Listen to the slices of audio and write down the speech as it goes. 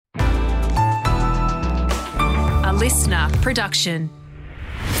listener production.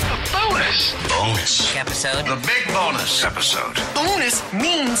 Bonus episode. The big bonus episode. Bonus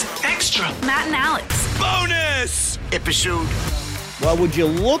means extra. Matt and Alex. Bonus episode. Well, would you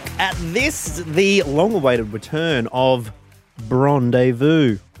look at this, the long-awaited return of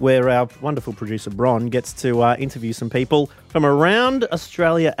Brondevouz, where our wonderful producer Bron gets to interview some people from around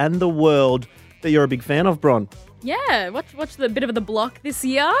Australia and the world that you're a big fan of, Bron. Yeah, watch the bit of the block this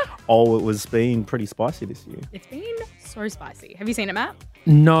year. Oh, it was been pretty spicy this year. It's been so spicy. Have you seen it, Matt?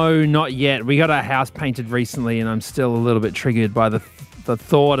 No, not yet. We got our house painted recently and I'm still a little bit triggered by the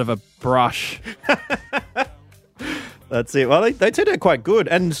thought of a brush. That's it. Well, they turned out quite good.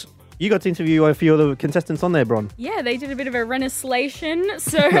 And you got to interview a few of the contestants on there, Bron. Yeah, they did a bit of a renaissance.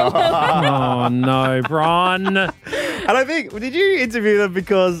 So Oh, no, Bron. And I think, did you interview them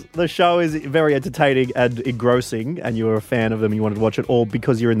because the show is very entertaining and engrossing and you were a fan of them and you wanted to watch it, or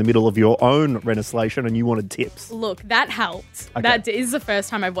because you're in the middle of your own renaissance and you wanted tips? Look, that helped. Okay. That is the first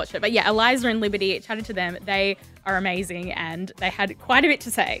time I've watched it. But yeah, Eliza and Liberty, chatted to them. They are amazing and they had quite a bit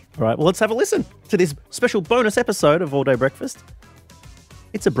to say. All right, well, let's have a listen to this special bonus episode of All Day Breakfast.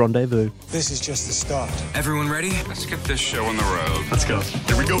 It's a Brondevouz. This is just the start. Everyone ready? Let's get this show on the road. Let's go.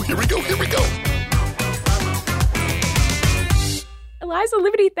 Here we go. Eliza,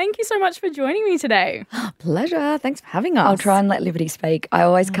 Liberty, thank you so much for joining me today. Pleasure. Thanks for having us. I'll try and let Liberty speak. I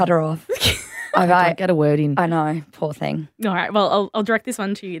always cut her off. Don't get a word in. I know, poor thing. All right, well, I'll direct this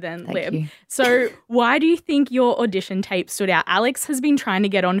one to you then, Thank Lib. you. So why do you think your audition tape stood out? Alex has been trying to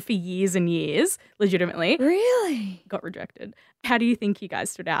get on for years and years, legitimately. Really? Got rejected. How do you think you guys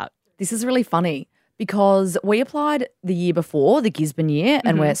stood out? This is really funny because we applied the year before, the Gisborne year,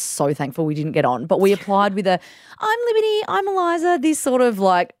 and we're so thankful we didn't get on. But we applied with I'm Liberty, I'm Eliza, this sort of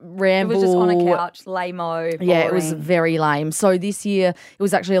like It ramble. was just on a couch, lame-o, Yeah, it was boring. very lame. So this year, it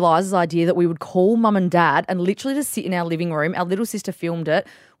was actually Eliza's idea that we would call mum and dad and literally just sit in our living room. Our little sister filmed it.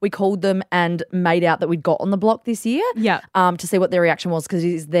 We called them and made out that we'd got on the block this year. Yeah. To see what their reaction was, because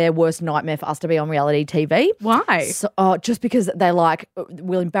it is their worst nightmare for us to be on reality TV. Why? So, just because they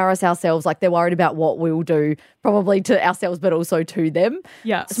we'll embarrass ourselves. Like they're worried about what we will do, probably to ourselves, but also to them.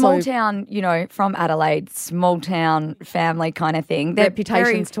 Yeah. Small town, from Adelaide, small town family kind of thing. They're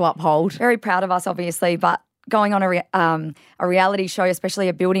Reputations to uphold. very proud of us, obviously, but going on a reality show, especially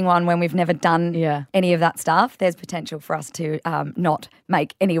a building one when we've never done any of that stuff, there's potential for us to not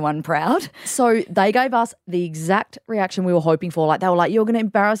make anyone proud. So they gave us the exact reaction we were hoping for. Like they were like, "You're going to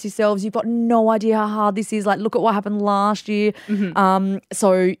embarrass yourselves. You've got no idea how hard this is. Like, look at what happened last year."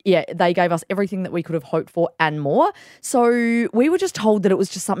 So yeah, they gave us everything that we could have hoped for and more. So we were just told that it was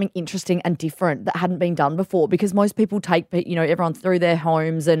just something interesting and different that hadn't been done before, because most people take everyone through their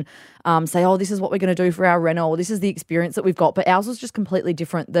homes and say, "Oh, this is what we're going to do for our reno," or "This is the experience that we've got." But ours was just completely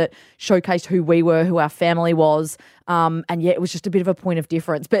different, that showcased who we were, who our family was. And yeah, it was just a bit of a point of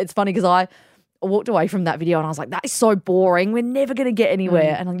difference. But it's funny because I walked away from that video and I was like, that is so boring. We're never going to get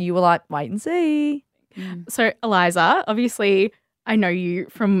anywhere. And you were like, wait and see. So, Eliza, obviously, I know you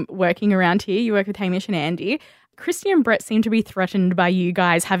from working around here. You work with Hamish and Andy. Christy and Brett seem to be threatened by you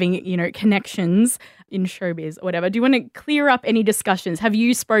guys having, connections in showbiz or whatever. Do you want to clear up any discussions? Have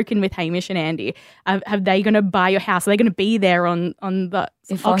you spoken with Hamish and Andy? Have they going to buy your house? Are they going to be there on the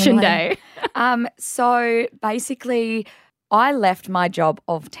auction day? So basically, I left my job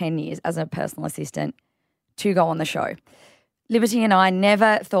of 10 years as a personal assistant to go on the show. Liberty and I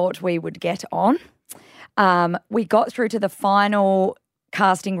never thought we would get on. We got through to the final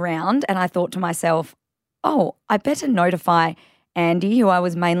casting round and I thought to myself, oh, I better notify Andy, who I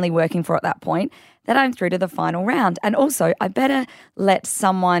was mainly working for at that point, that I'm through to the final round. And also, I better let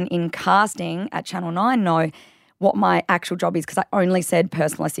someone in casting at Channel 9 know what my actual job is, because I only said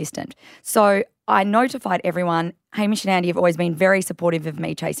personal assistant. So I notified everyone. Hamish and Andy have always been very supportive of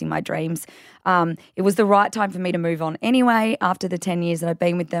me chasing my dreams. It was the right time for me to move on anyway after the 10 years that I've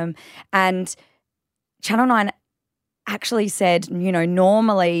been with them. And Channel 9 actually said,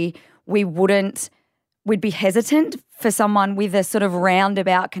 normally we'd be hesitant for someone with a sort of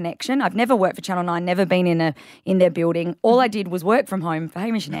roundabout connection. I've never worked for Channel 9, never been in their building. All I did was work from home for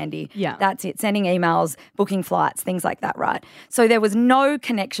Hamish and Andy. Yeah. That's it, sending emails, booking flights, things like that, right? So there was no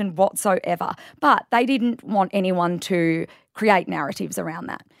connection whatsoever. But they didn't want anyone to create narratives around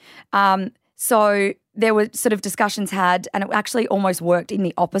that. So there were sort of discussions had, and it actually almost worked in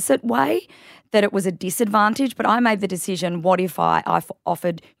the opposite way, that it was a disadvantage. But I made the decision, what if I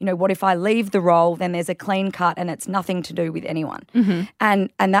offered, what if I leave the role, then there's a clean cut and it's nothing to do with anyone. And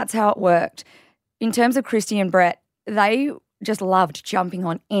that's how it worked. In terms of Christy and Brett, they just loved jumping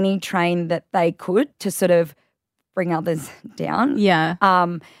on any train that they could to sort of bring others down. Yeah.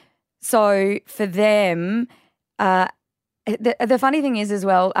 So for them, the funny thing is as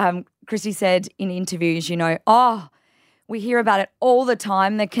well, Christy said in interviews, we hear about it all the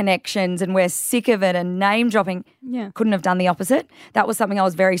time, the connections, and we're sick of it and name dropping. Yeah. Couldn't have done the opposite. That was something I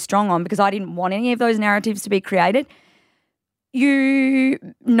was very strong on because I didn't want any of those narratives to be created. You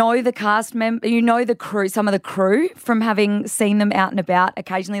know the cast member, you know the crew, some of the crew from having seen them out and about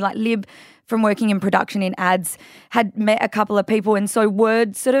occasionally, like Lib from working in production in ads had met a couple of people, and so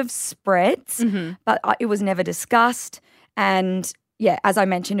word sort of spreads, but it was never discussed. And yeah, as I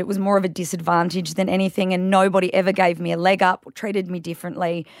mentioned, it was more of a disadvantage than anything, and nobody ever gave me a leg up or treated me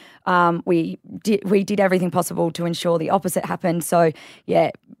differently. We did everything possible to ensure the opposite happened. So yeah,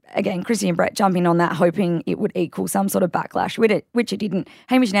 again, Chrissy and Brett jumping on that, hoping it would equal some sort of backlash, which it didn't.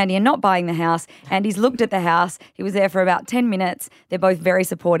 Hamish and Andy are not buying the house. Andy's looked at the house. He was there for about 10 minutes. They're both very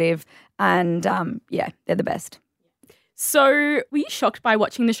supportive, and they're the best. So were you shocked by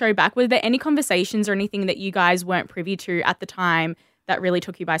watching the show back? Were there any conversations or anything that you guys weren't privy to at the time that really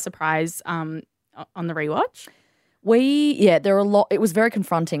took you by surprise on the rewatch? There were a lot. It was very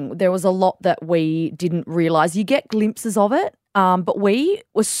confronting. There was a lot that we didn't realise. You get glimpses of it, but we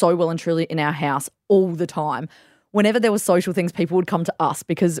were so well and truly in our house all the time. Whenever there were social things, people would come to us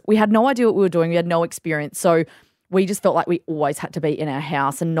because we had no idea what we were doing. We had no experience. So we just felt like we always had to be in our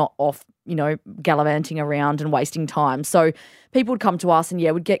house and not off, gallivanting around and wasting time. So people would come to us and,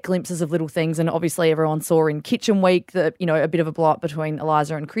 would get glimpses of little things. And obviously everyone saw in Kitchen Week that, a bit of a blow up between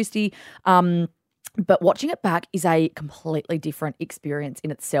Eliza and Christy. But watching it back is a completely different experience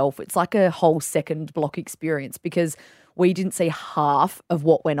in itself. It's like a whole second block experience because we didn't see half of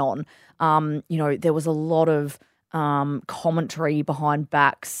what went on. There was a lot of commentary behind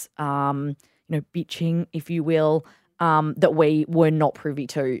backs, bitching, if you will, that we were not privy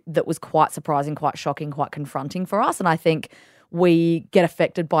to, that was quite surprising, quite shocking, quite confronting for us. And I think we get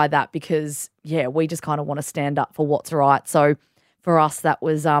affected by that because, we just kind of want to stand up for what's right. So for us, that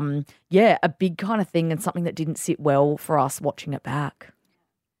was, a big kind of thing and something that didn't sit well for us watching it back.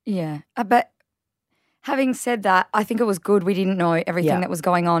 Yeah. But having said that, I think it was good we didn't know everything that was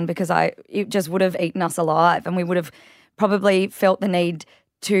going on because it just would have eaten us alive and we would have probably felt the need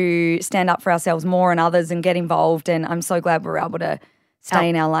to stand up for ourselves more and others and get involved. And I'm so glad we're able to stay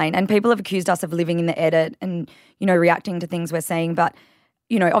in our lane. And people have accused us of living in the edit and, reacting to things we're seeing. But,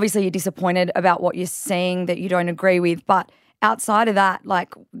 obviously you're disappointed about what you're seeing that you don't agree with. But outside of that,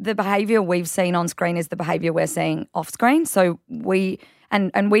 like the behaviour we've seen on screen is the behaviour we're seeing off screen. So we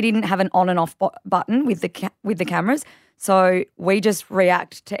didn't have an on and off button with the cameras. So we just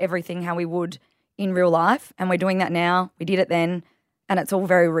react to everything how we would in real life. And we're doing that now. We did it then. And it's all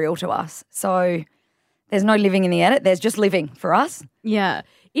very real to us. So there's no living in the edit. There's just living for us. Yeah.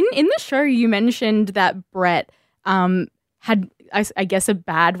 In the show, you mentioned that Brett had, I guess, a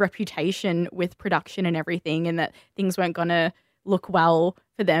bad reputation with production and everything and that things weren't going to look well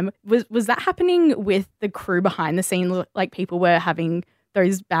for them. Was that happening with the crew behind the scene? Like people were having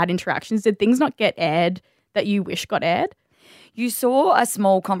those bad interactions? Did things not get aired that you wish got aired? You saw a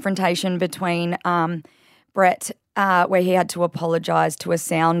small confrontation between Brett where he had to apologise to a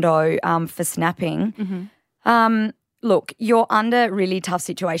soundo for snapping. Mm-hmm. Look, you're under really tough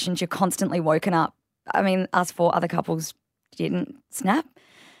situations. You're constantly woken up. I mean, us four other couples didn't snap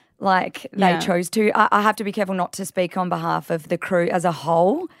like they chose to. I have to be careful not to speak on behalf of the crew as a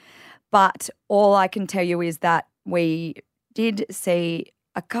whole, but all I can tell you is that we did see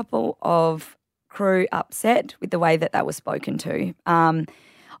a couple of crew upset with the way that was spoken to.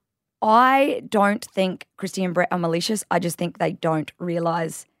 I don't think Christy and Brett are malicious. I just think they don't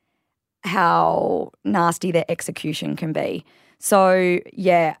realise how nasty their execution can be. So,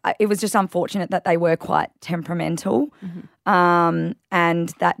 it was just unfortunate that they were quite temperamental and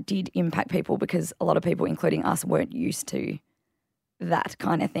that did impact people because a lot of people, including us, weren't used to that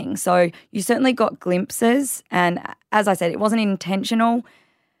kind of thing. So you certainly got glimpses and as I said, it wasn't intentional.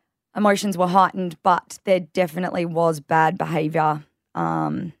 Emotions were heightened, but there definitely was bad behaviour.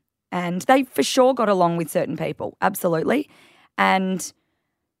 And they for sure got along with certain people, absolutely.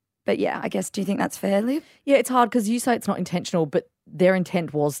 But I guess, do you think that's fair, Liv? Yeah, it's hard because you say it's not intentional, but their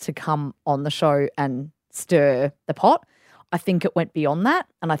intent was to come on the show and stir the pot. I think it went beyond that,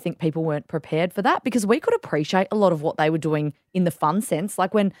 and I think people weren't prepared for that because we could appreciate a lot of what they were doing in the fun sense.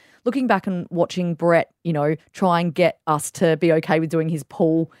 Like when looking back and watching Brett, try and get us to be okay with doing his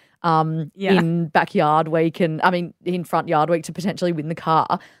pool in backyard week and, in front yard week to potentially win the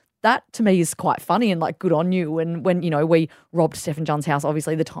car. That to me is quite funny and like good on you. And when, we robbed Steph John's house,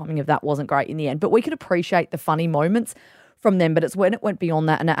 obviously the timing of that wasn't great in the end, but we could appreciate the funny moments from them. But it's when it went beyond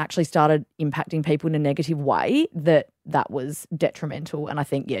that and it actually started impacting people in a negative way that was detrimental. And I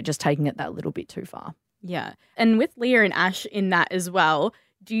think, just taking it that little bit too far. Yeah. And with Leah and Ash in that as well,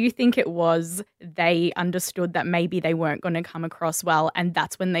 do you think it was they understood that maybe they weren't going to come across well and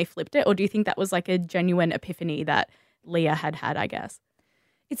that's when they flipped it? Or do you think that was like a genuine epiphany that Leah had, I guess?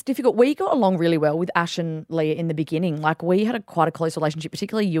 It's difficult. We got along really well with Ash and Leah in the beginning. Like we had quite a close relationship,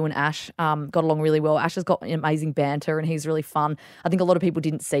 particularly you and Ash got along really well. Ash has got amazing banter and he's really fun. I think a lot of people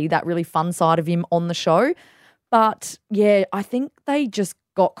didn't see that really fun side of him on the show. But yeah, I think they just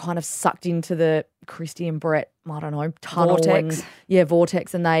got kind of sucked into the Christy and Brett, I don't know, tunnel. Vortex.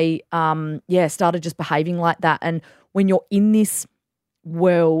 Vortex. And they, started just behaving like that. And when you're in this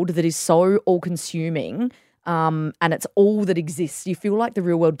world that is so all-consuming, and it's all that exists, you feel like the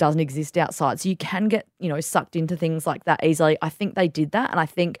real world doesn't exist outside. So you can get, sucked into things like that easily. I think they did that. And I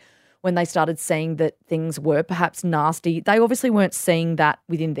think when they started seeing that things were perhaps nasty, they obviously weren't seeing that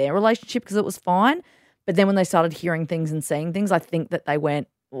within their relationship because it was fine. But then when they started hearing things and seeing things, I think that they went,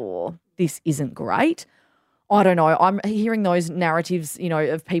 oh, this isn't great. I don't know. I'm hearing those narratives,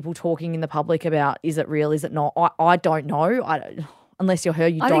 of people talking in the public about, is it real, is it not? I don't know. Unless you're her,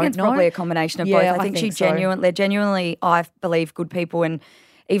 you don't know. I think it's probably a combination of both. I think they're genuinely, I believe, good people. And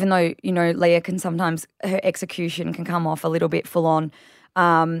even though, Leah can sometimes, her execution can come off a little bit full on.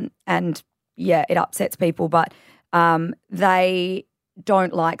 And yeah, it upsets people, but they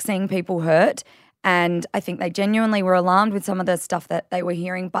don't like seeing people hurt. And I think they genuinely were alarmed with some of the stuff that they were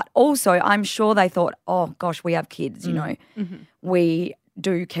hearing. But also, I'm sure they thought, oh, gosh, we have kids, We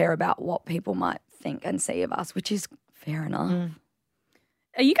do care about what people might think and see of us, which is fair enough.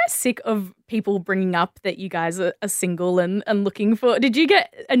 Are you guys sick of people bringing up that you guys are single and looking for? Did you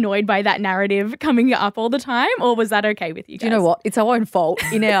get annoyed by that narrative coming up all the time, or was that okay with you guys? Do you know what? It's our own fault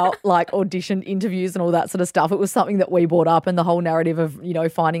in our audition interviews and all that sort of stuff. It was something that we brought up, and the whole narrative of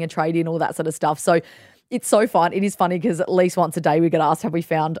finding a trade in all that sort of stuff. So it's so fun. It is funny because at least once a day we get asked, have we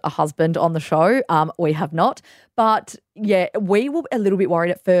found a husband on the show? We have not. But yeah, we were a little bit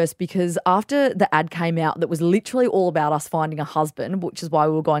worried at first because after the ad came out that was literally all about us finding a husband, which is why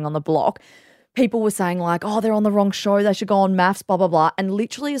we were going on the block, people were saying like, oh, they're on the wrong show. They should go on maths, blah, blah, blah. And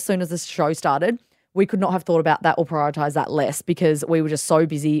literally as soon as the show started, we could not have thought about that or prioritize that less because we were just so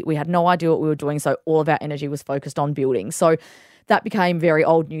busy. We had no idea what we were doing. So all of our energy was focused on building. So that became very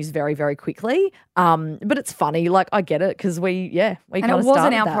old news very, very quickly. But it's funny. Like, I get it because we kind of started that. And it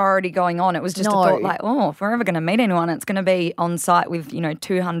wasn't our priority going on. It was just a thought like, oh, if we're ever going to meet anyone, it's going to be on site with,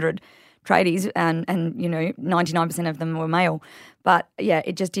 200 tradies and 99% of them were male. But, yeah,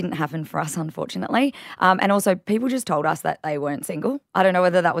 it just didn't happen for us, unfortunately. And also people just told us that they weren't single. I don't know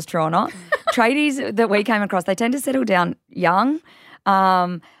whether that was true or not. Tradies that we came across, they tend to settle down young.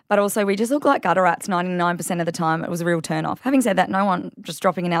 But also we just look like gutter rats 99% of the time. It was a real turn off. Having said that, no one just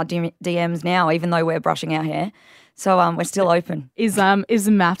dropping in our DMs now, even though we're brushing our hair. So we're still open. Is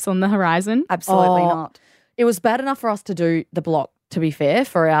maths on the horizon? Absolutely not. It was bad enough for us to do the block, to be fair,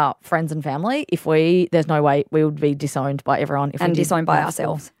 for our friends and family. There's no way we would be disowned by everyone. And disowned by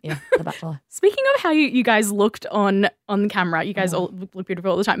ourselves. Yeah, The Bachelor. Speaking of how you guys looked on camera, you guys all look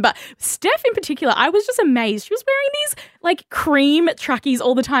beautiful all the time. But Steph in particular, I was just amazed. She was wearing these like cream trackies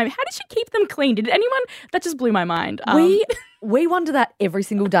all the time. How did she keep them clean? That just blew my mind. We wonder that every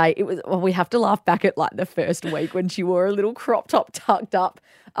single day. We have to laugh back at like the first week when she wore a little crop top tucked up.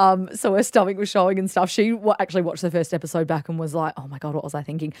 So her stomach was showing and stuff. She actually watched the first episode back and was like, oh my God, what was I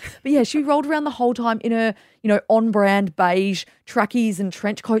thinking? But yeah, she rolled around the whole time in her, on-brand beige trackies and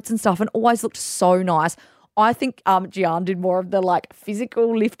trench coats and stuff and always looked so nice. I think Gian did more of the like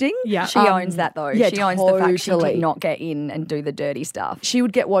physical lifting. Yeah. She owns that though. Yeah, she owns the fact she did not get in and do the dirty stuff. She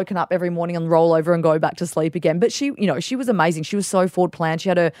would get woken up every morning and roll over and go back to sleep again. But she was amazing. She was so forward planned. She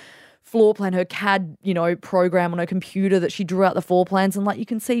had a floor plan, her CAD, program on her computer that she drew out the floor plans and like you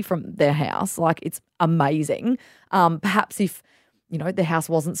can see from their house. Like it's amazing. Perhaps if the house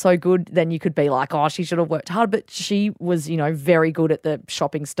wasn't so good, then you could be like, oh, she should have worked hard. But she was, very good at the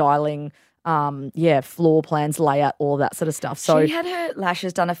shopping, styling, floor plans, layout, all that sort of stuff. So she had her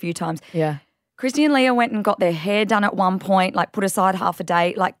lashes done a few times. Yeah. Christy and Leah went and got their hair done at one point, like put aside half a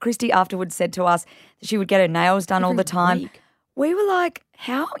day. Like Christy afterwards said to us that she would get her nails done all the time. Week. We were like,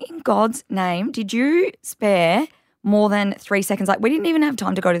 how in God's name did you spare more than 3 seconds? Like we didn't even have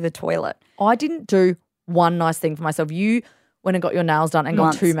time to go to the toilet. I didn't do one nice thing for myself. You went and got your nails done and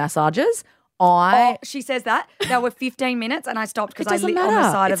got 2 massages. She says that. They were 15 minutes and I stopped because I doesn't lit on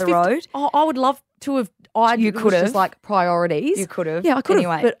the side of the road. I would love to have. You could have. Just like priorities. You could have. Yeah, I could have.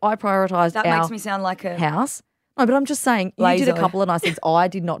 Anyway, but I prioritised that makes me sound like a house. No, but I'm just saying you did a couple of nice things I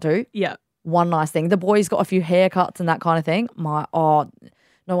did not do. Yeah. One nice thing. The boys got a few haircuts and that kind of thing. No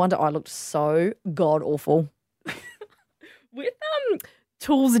wonder I looked so god awful. With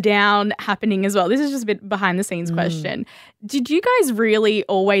tools down happening as well. This is just a bit behind the scenes question. Did you guys really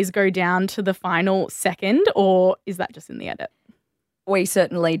always go down to the final second, or is that just in the edit? We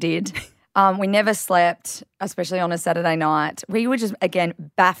certainly did. We never slept, especially on a Saturday night. We were just, again,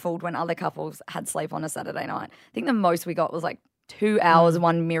 baffled when other couples had sleep on a Saturday night. I think the most we got was like 2 hours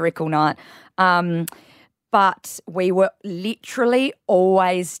one miracle night. But we were literally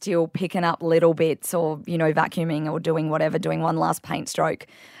always still picking up little bits or, vacuuming or doing whatever, doing one last paint stroke.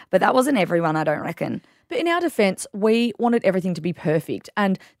 But that wasn't everyone, I don't reckon. But in our defense, we wanted everything to be perfect,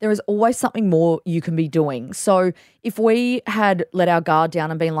 and there is always something more you can be doing. So if we had let our guard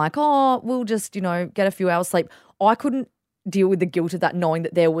down and been like, oh, we'll just, get a few hours sleep, I couldn't deal with the guilt of that, knowing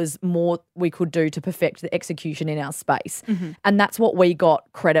that there was more we could do to perfect the execution in our space. And that's what we got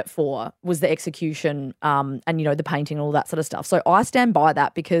credit for, was the execution and, the painting and all that sort of stuff. So I stand by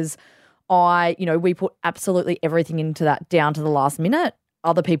that because we put absolutely everything into that down to the last minute.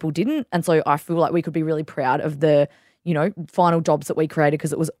 Other people didn't. And so I feel like we could be really proud of the, final jobs that we created,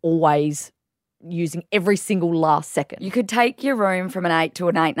 because it was always using every single last second. You could take your room from an 8 to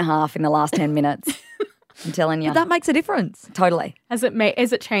an 8.5 in the last 10 minutes. I'm telling you. But that makes a difference. Totally. Has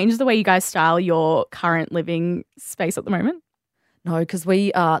it changed the way you guys style your current living space at the moment? No, because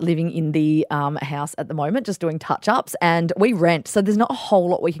we are living in the house at the moment, just doing touch-ups, and we rent. So there's not a whole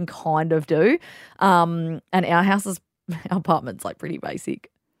lot we can kind of do. And our apartment's like pretty basic.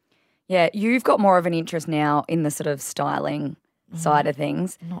 Yeah, you've got more of an interest now in the sort of styling side of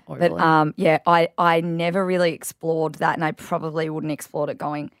things. Not overly. But I never really explored that, and I probably wouldn't explore it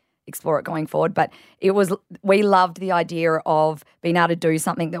going forward. But we loved the idea of being able to do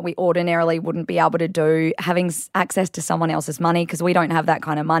something that we ordinarily wouldn't be able to do, having access to someone else's money, because we don't have that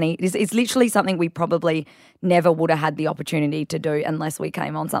kind of money. It's literally something we probably never would have had the opportunity to do unless we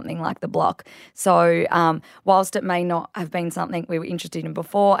came on something like The Block. So whilst it may not have been something we were interested in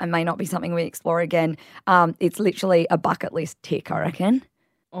before and may not be something we explore again, it's literally a bucket list tick, I reckon.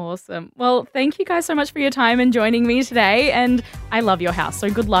 Awesome. Well, thank you guys so much for your time and joining me today. And I love your house. So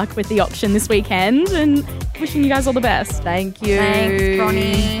good luck with the auction this weekend, and wishing you guys all the best. Thank you. Thanks,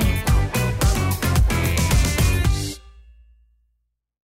 Bronnie.